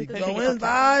 We could going make a TikTok.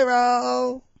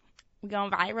 viral. We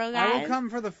going viral, I will guys. come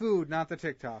for the food, not the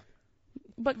TikTok.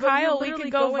 But But Kyle, you're we literally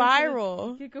could go going to-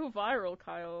 viral. You could go viral,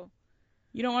 Kyle.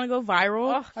 You don't want to go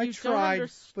viral? Ugh, I you don't tried,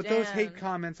 but those hate understand.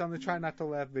 comments on the Try Not to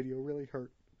Laugh video really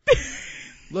hurt.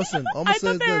 Listen, I'm I gonna say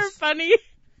thought they were this. funny.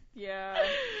 Yeah.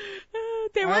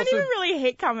 They I weren't also- even really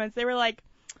hate comments. They were like,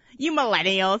 "You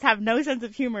millennials have no sense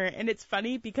of humor," and it's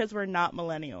funny because we're not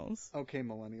millennials. Okay,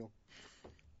 millennial.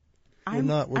 I'm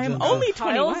not, we're I'm Gen Z. only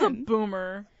Kyle's a 21.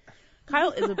 boomer.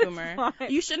 Kyle is a boomer. Fine.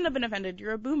 You shouldn't have been offended.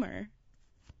 You're a boomer.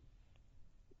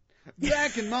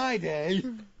 Back in my day,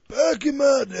 Back in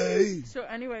my day. So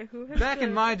anyway, who has back the-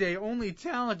 in my day, only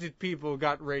talented people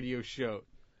got radio shows.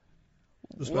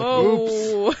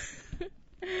 Whoa.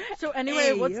 So anyway,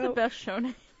 Hey, what's yo. the best show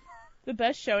name? The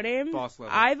best show name? Boss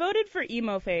level. I voted for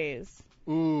Emo Phase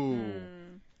Ooh.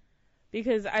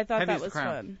 because I thought that Heavy's was Crown.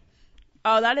 fun.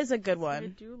 Oh, that is a good I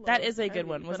one. do love That is a good Heavy,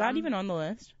 one. Was but that I'm- even on the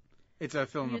list? It's a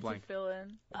fill in you the get to blank. fill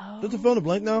in. Oh. Does it fill in the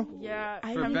blank now? Yeah.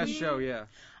 I For mean- best show, yeah.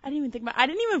 I didn't even think about. I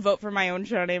didn't even vote for my own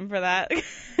show name for that.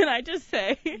 Can I just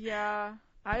say? Yeah.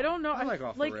 I don't know. I like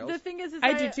Off the Rails. the thing is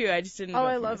I do too. I just didn't. Oh, vote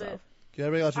I for love myself. it. Okay,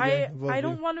 everybody got your game. Vote I for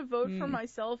don't you. want to vote for Mm.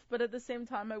 myself, but at the same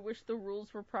time, I wish the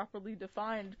rules were properly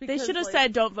defined. They Because, should have like,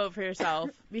 said don't vote for yourself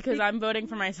because I'm voting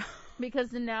for myself.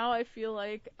 Because now I feel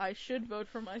like I should vote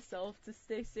for myself to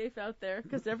stay safe out there,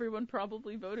 because everyone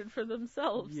probably voted for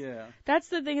themselves. Yeah. That's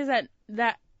the thing is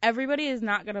that everybody's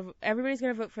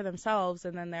gonna vote for themselves,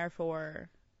 and then therefore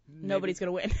nobody's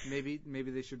gonna win. Maybe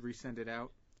they should resend it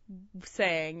out.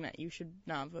 Saying that you should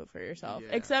not vote for yourself,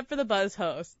 Yeah. except for the Buzz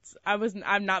hosts.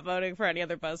 I'm not voting for any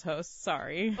other Buzz hosts.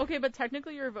 Sorry. Okay, but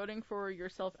technically you're voting for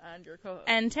yourself and your co-host.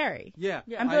 And Terry. Yeah.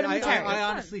 Yeah, I'm voting I, for Terry. I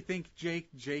honestly think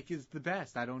Jake is the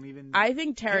best. I don't even. I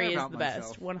think Terry care is about the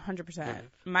myself. best, 100%.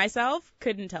 Myself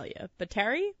couldn't tell you, but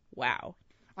Terry, wow.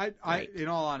 I in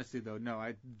all honesty though,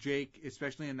 no. Jake,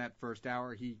 especially in that first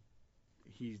hour, he's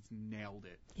nailed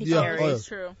it. He Yeah, carries. oh, yeah. It's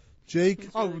true. Jake.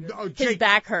 Oh, really good. no, His Jake.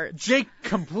 back hurts. Jake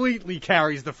completely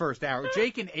carries the first hour.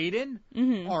 Jake and Aiden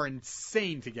Mhm. are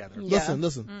insane together. Yeah.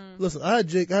 Listen. Mm. Listen. I had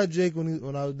Jake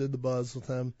when I did the buzz with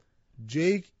him.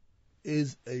 Jake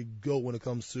is a goat when it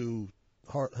comes to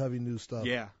heavy news stuff.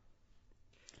 Yeah.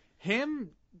 him,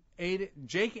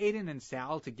 Jake, Aiden, and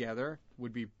Sal together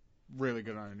would be really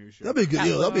good on a new show. That'd be a good. That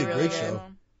Yo, that'd be a would be great really show. good.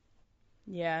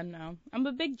 Yeah, no. I'm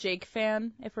a big Jake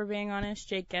fan, if we're being honest.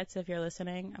 Jake Getz, if you're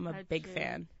listening. I'm a Hi, big Jake.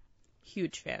 fan.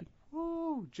 Huge fan.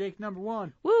 Woo, Jake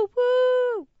 #1. Woo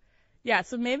woo! Yeah,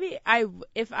 so maybe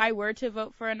if I were to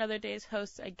vote for another day's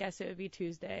host, I guess it would be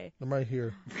Tuesday. I'm right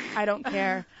here. I don't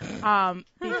care.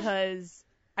 Because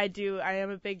I am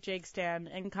a big Jake stan,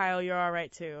 and Kyle, you're all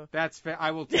right too. That's fair.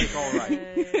 I will take all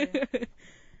right. That's-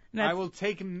 I will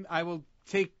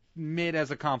take mid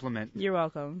as a compliment. You're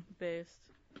welcome. Based.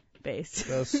 Based.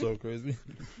 That's so crazy.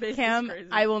 Based Cam, is crazy.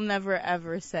 I will never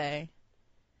ever say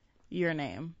your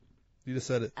name You just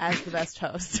said it. as the best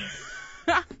host.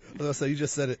 I was gonna say, you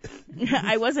just said it.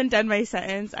 I wasn't done my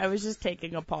sentence. I was just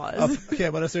taking a pause. Okay,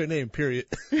 but that's your name. Period.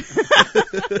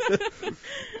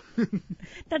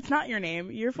 That's not your name.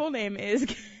 Your full name is.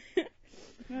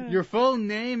 Your full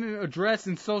name, address,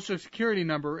 and social security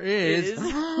number is.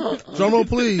 Drum roll,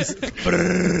 please.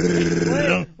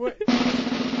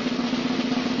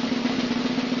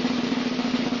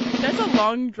 That's a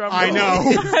long drum roll. I know.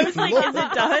 I was like, is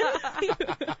it done?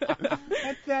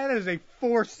 That is a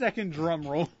 4-second drum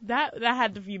roll. that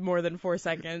had to be more than 4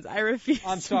 seconds. I refuse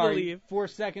I'm to sorry. believe. 4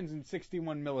 seconds and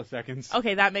 61 milliseconds.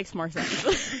 Okay, that makes more sense.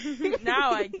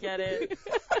 Now I get it.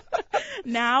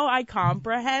 Now I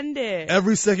comprehend it.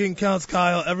 Every second counts,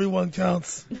 Kyle. Everyone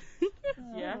counts.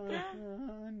 Yeah.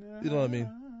 You know what I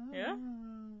mean? Yeah.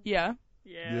 Yeah.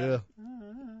 Yeah. Yeah.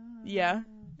 Yeah.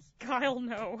 Kyle,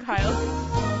 no. Kyle,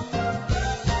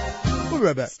 We'll be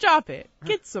right back. stop it.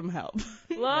 Get some help.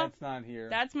 Love. That's not here.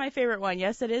 That's my favorite one.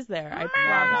 Yes, it is there. I not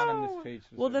promise. on this page.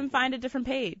 Well, then find a different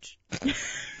page.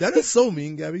 That is so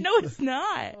mean, Gabby. No, it's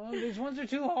not. Oh, these ones are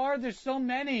too hard. There's so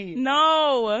many.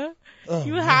 No. Oh,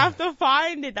 You man. have to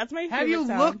find it. That's my favorite Have you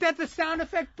sound. looked at the sound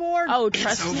effect board? Oh,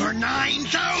 trust me.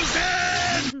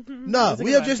 9,000! Nah, That's a we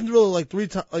good have one. Jason Derulo like 3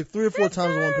 or 4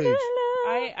 times on one page.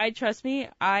 I trust me.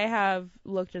 I have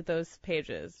looked at those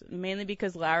pages mainly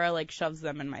because Lara like shoves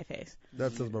them in my face.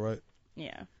 That sounds about right.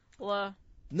 Yeah. La.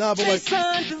 Nah, but like,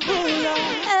 there's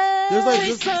like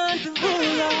this,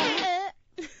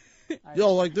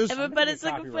 yo, like there's, Everybody's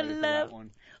looking for love.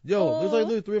 there's like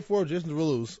literally 3 or 4 Jason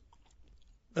Derulos,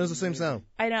 and it's the same sound.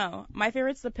 I know. My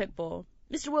favorite's the Pitbull.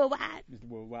 Mr. Worldwide. Mr.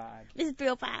 Worldwide. Mr.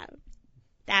 305.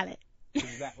 Dial it.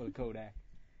 Is that with a Kodak?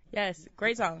 Yes.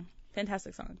 Great song.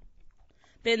 Fantastic song.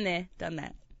 Been there. Done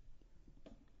that.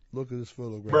 Look at this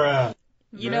photograph.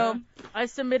 You know, I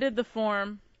submitted the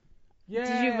form.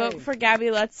 did you vote for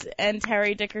Gabby Lutz and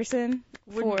Terry Dickerson?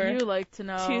 Wouldn't for you like to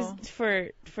know? for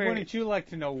Wouldn't you like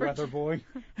to know, Weather Boy?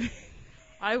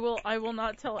 I will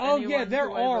not tell Oh, anyone yeah, there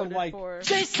who I are, voted like- for.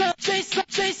 Okay.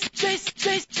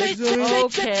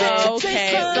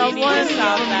 Someone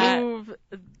stop that. remove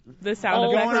The sound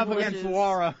Oh, effect. Going up privileges. against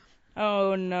Laura.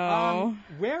 Oh no.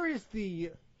 Where is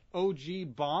the OG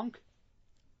Bonk?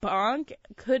 Bonk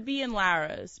could be in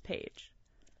Lara's page.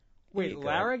 Wait, you go.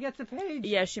 Lara gets a page?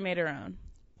 Yeah, she made her own.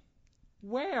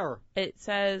 Where? It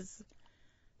says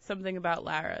something about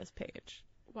Lara's page.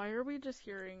 Why are we just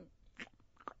hearing?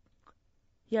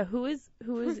 Yeah, who is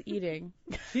eating?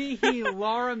 He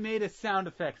Laura made a sound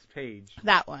effects page.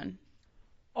 That one.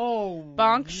 Oh,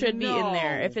 Bonk should be in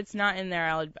there. no. If it's not in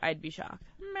there, I'd be shocked.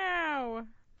 Meow.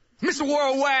 Mr.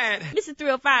 Worldwide! Mr.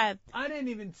 305. I didn't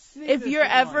even see If this you're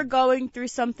ever one. going through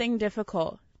something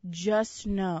difficult, just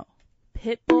know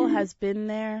Pitbull has been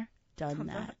there, done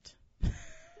that.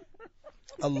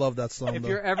 I love that song If though.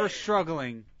 you're ever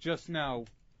struggling, just know.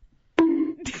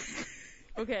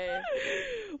 Okay.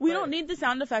 We don't need the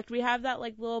sound effect. We have that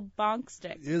like little bonk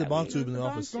stick. Yeah, the that bonk we- tube in the Bonk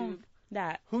office. tube.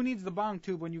 That. Who needs the bonk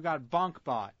tube when you got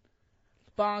BonkBot?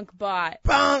 Bonk bot.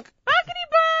 Bonk.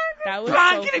 That was so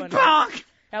Bonkity funny. bonk!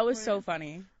 That was so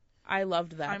funny. I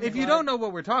loved that. I'm If you glad- don't know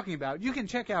what we're talking about, you can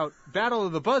check out Battle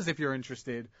of the Buzz if you're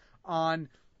interested on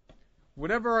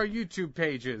whatever our YouTube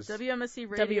page is. WMSC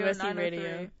Radio. WMSC 903.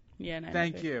 Radio. Yeah, nice.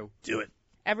 Thank you. Do it.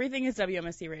 Everything is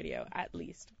WMSC Radio, at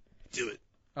least. Do it.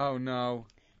 Oh no.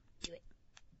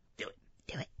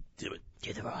 Do it.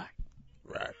 Do the roar.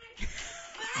 Right.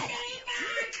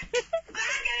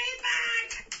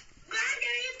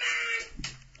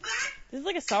 This is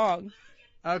like a song.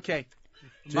 Okay.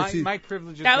 JT. My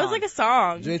privilege is That gone. was like a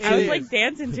song. JT. I was It like is.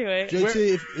 dancing to it.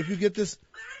 JT, if you get this,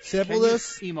 sample Can you-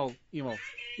 this. Emo.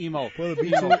 Put a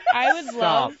beat to it.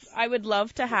 I would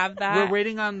love to have that. We're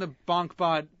waiting on the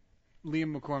BonkBot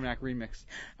Liam McCormack remix.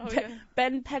 Oh, Pe- yeah.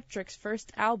 Ben Petrick's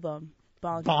first album,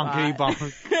 Bonk Bonkity Bot.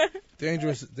 bonk.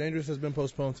 Dangerous has been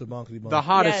postponed to Bonkity Bonk. The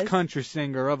hottest Yes. country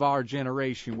singer of our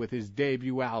generation with his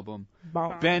debut album,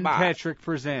 Bonk Ben Bot. Petrick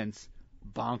presents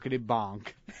Bonkity Bonk.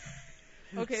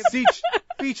 Okay.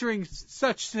 featuring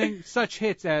such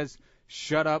hits as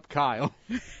 "Shut Up, Kyle,"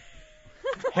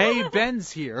 "Hey,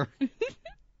 Ben's Here,"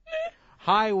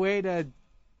 "Highway to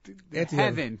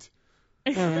Heaven,"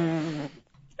 Heaven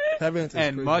is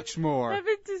and crazy. much more.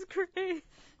 Heaven is great.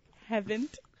 Heaven.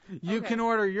 You Okay. can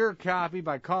order your copy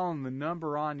by calling the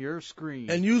number on your screen.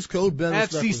 And use code Ben.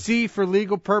 respectfully. FCC for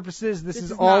legal purposes. This is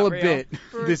is all not a real. bit.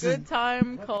 For This a is good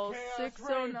time, call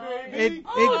 609. it.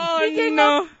 Oh, speaking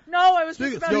no. of, no, I was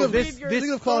Speaking- just about speaking to of- leave your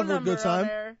speaking of phone calling for a good number on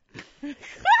time. there.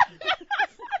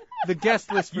 The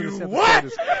guest list for this episode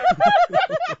is.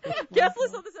 Guest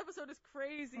list on this episode is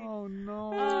crazy. Oh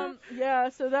no. Yeah,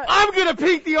 so that. I'm gonna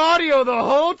peek the audio the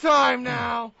whole time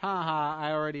now. Haha,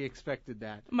 I already expected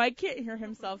that. Mike can't hear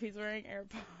himself. He's wearing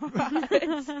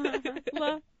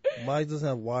AirPods. Mike doesn't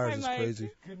have wires. Hi, It's Mike.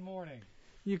 crazy. Good morning.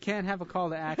 You can't have a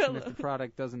call to action if the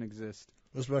product doesn't exist.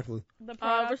 Respectfully. The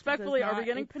product Respectfully, does are we not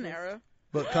getting exist. Panera?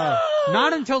 But Kyle,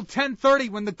 Not until 10:30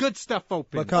 when the good stuff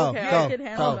opens. but Kyle, Okay, I Kyle, can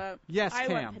handle Kyle. that. Yes, I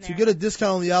Cam. want To get a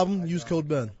discount on the album, use code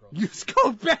Ben. Use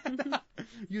code Ben.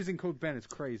 Using code Ben is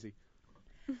crazy.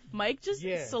 Mike just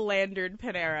Yeah. slandered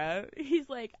Panera. He's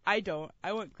like, I don't.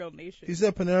 I want Grill Nation. He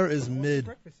said Panera is mid.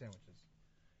 Breakfast sandwiches.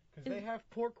 Because they have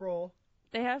pork roll.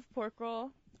 They have pork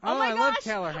roll. Oh, my I love gosh.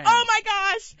 Taylor Ham. Oh my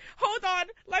gosh! Hold on.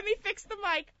 Let me fix the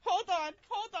mic. Hold on.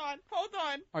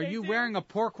 Are you Jason? wearing a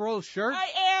pork roll shirt? I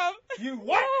am. You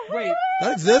what? Wait,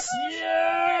 That exists?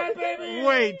 Yeah, baby.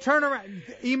 wait, turn around.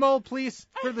 Emo, please,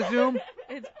 for the Zoom.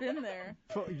 It's been there.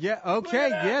 Yeah, okay,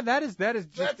 yeah, that is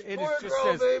just, it is just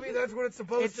says, baby. That's what it's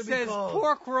supposed it says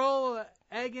pork roll,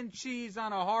 egg and cheese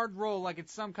on a hard roll like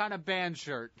it's some kind of band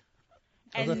shirt.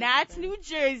 And that's New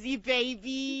Jersey,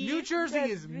 baby. New Jersey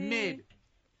is mid.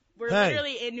 We're Hey.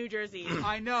 literally in New Jersey.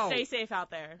 I know. Stay safe out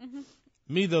there.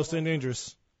 Me though, stay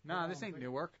dangerous. Nah, this ain't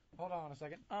Newark. Hold on a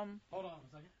second. Hold on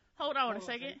a second. Hold on a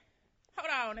second.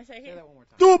 Hold on a second. Say that one more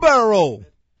time. Do a barrel roll.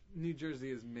 New Jersey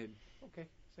is mid. Okay.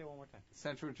 Say it one more time.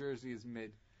 Central Jersey is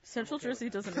mid. Central Jersey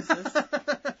doesn't exist.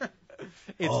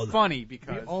 It's Oh, funny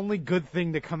because The only good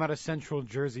thing to come out of Central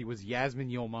Jersey was Yasmin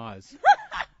Yilmaz.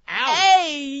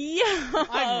 Hey, yo.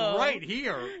 I'm right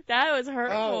here. That was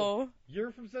hurtful.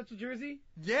 You're from Central Jersey?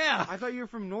 Yeah. I thought you were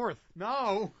from North.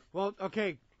 No. Well,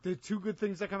 okay. The two good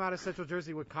things that come out of Central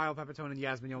Jersey with Kyle Pepitone and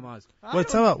Yasmin Yilmaz. Wait,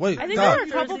 time out. Wait, I think Kyle. there are a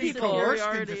couple Jersey's people. Coerced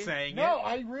superiority. into saying No, it.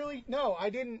 I really no, I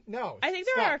didn't know. I think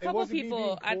there Stop. are a It couple wasn't me people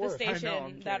being at the coerced. I know, station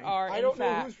I'm that kidding. are, I in don't know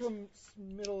fact. who's from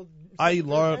middle.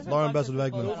 Lauren There's a Lauren bunch of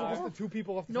Best people Those Wegman. are just the two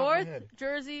people off the North top of my head.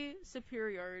 Jersey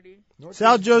superiority. North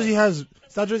South Jersey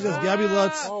Jersey has Gabby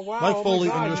Lutz, Oh wow! Mike oh Foley,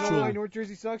 my God. and yours You know why truly. North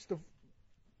Jersey sucks.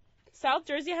 South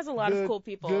Jersey has a lot of cool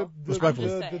people. Respectfully.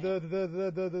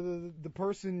 The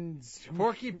person's.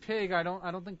 Porky Pig. I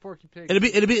don't think Porky Pig.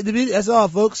 It'll be that's all,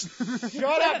 folks.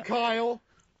 Shut up, Kyle.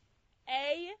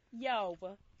 Hey, yo.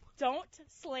 Don't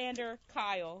slander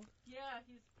Kyle. Yeah,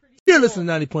 he's pretty. You're listening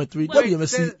to 90.3 Wait, WMSC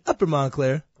say- Upper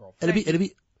Montclair. It'll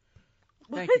be.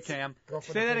 Thank you, Cam.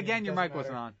 Girlfriend Say that opinion, again. Your doesn't mic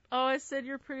wasn't matter. on. Oh, I said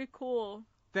you're pretty cool.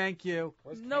 Thank you.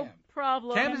 Where's No Cam?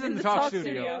 problem. Cam is in the talk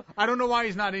studio. I don't know why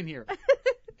he's not in here.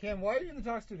 Cam, why are you in the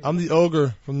talk studio? I'm the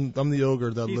ogre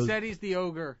that He lives. said he's the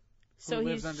ogre who So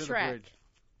lives he's under the Shrek. bridge.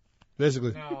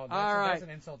 Basically. No, that's, All right. that's an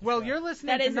insult. to Well, Shrek. you're listening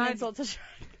That to is an 90 insult to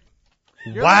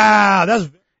Shrek. Wow,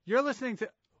 You're listening to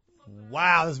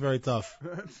that's very tough.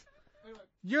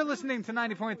 You're listening to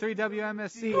 90.3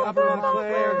 WMSC Upper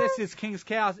Montclair. This is King's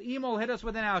Chaos. Emo, hit us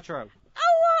with an outro.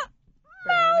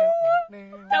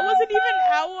 That wasn't even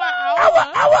ow.